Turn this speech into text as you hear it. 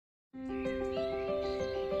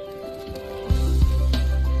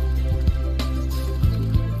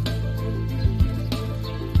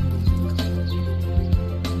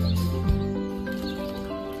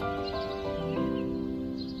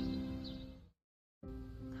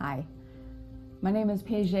Hi, my name is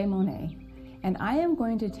Paige Monet, and I am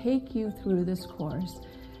going to take you through this course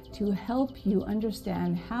to help you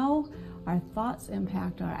understand how our thoughts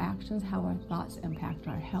impact our actions, how our thoughts impact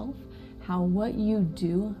our health, how what you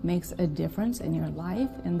do makes a difference in your life,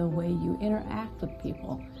 in the way you interact with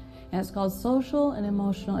people. And it's called social and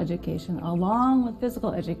emotional education, along with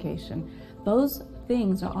physical education. Those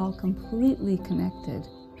things are all completely connected.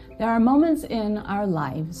 There are moments in our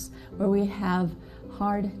lives where we have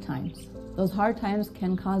hard times. Those hard times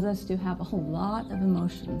can cause us to have a lot of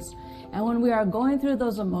emotions. And when we are going through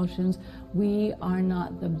those emotions, we are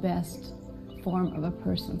not the best form of a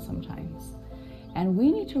person sometimes. And we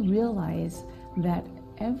need to realize that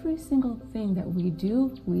every single thing that we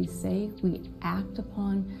do, we say, we act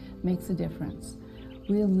upon makes a difference.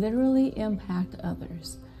 We literally impact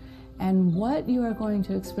others. And what you are going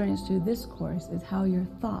to experience through this course is how your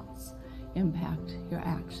thoughts impact your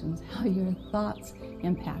actions, how your thoughts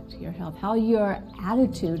impact your health, how your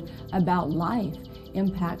attitude about life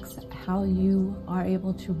impacts how you are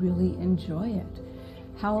able to really enjoy it,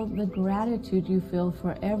 how the gratitude you feel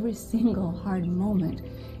for every single hard moment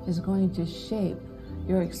is going to shape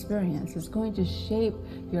your experience, it's going to shape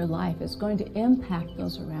your life, it's going to impact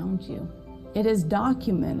those around you. It is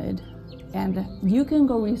documented, and you can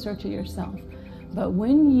go research it yourself, but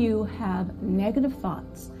when you have negative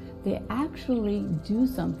thoughts, they actually do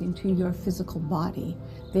something to your physical body.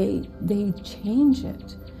 They change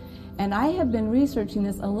it. And I have been researching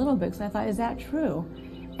this a little bit because I thought, is that true?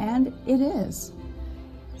 And it is.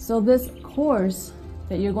 So this course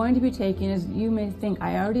that you're going to be taking is, you may think,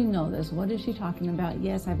 I already know this. What is she talking about?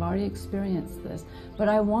 Yes, I've already experienced this. But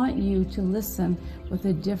I want you to listen with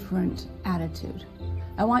a different attitude.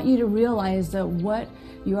 I want you to realize that what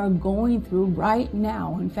you are going through right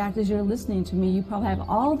now, in fact, as you're listening to me, you probably have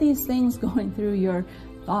all these things going through your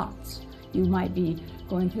thoughts. You might be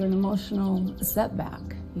going through an emotional setback.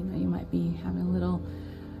 You might be having a little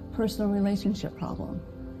personal relationship problem.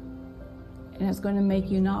 And it's going to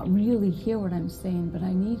make you not really hear what I'm saying, but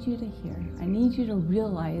I need you to hear. I need you to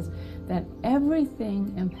realize that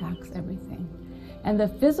everything impacts everything. And the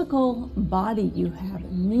physical body you have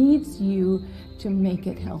needs you to make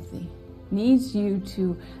it healthy, needs you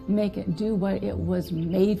to make it do what it was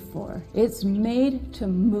made for. It's made to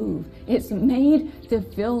move. It's made to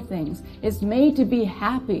feel things. It's made to be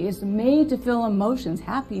happy. It's made to feel emotions,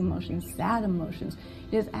 happy emotions, sad emotions.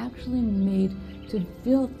 It is actually made to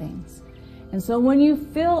feel things. And so when you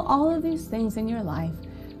feel all of these things in your life,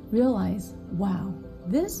 realize, wow,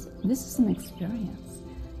 this is an experience.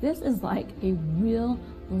 This is like a real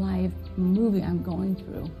life movie I'm going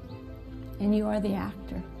through, and you are the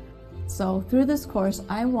actor. So through this course,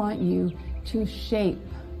 I want you to shape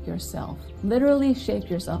yourself, literally shape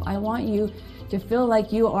yourself. I want you to feel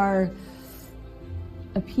like you are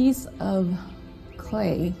a piece of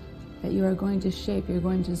clay that you are going to shape, you're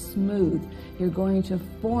going to smooth, you're going to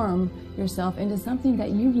form yourself into something that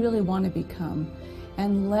you really want to become.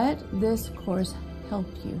 And let this course help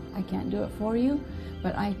you. I can't do it for you,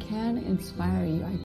 but I can inspire you.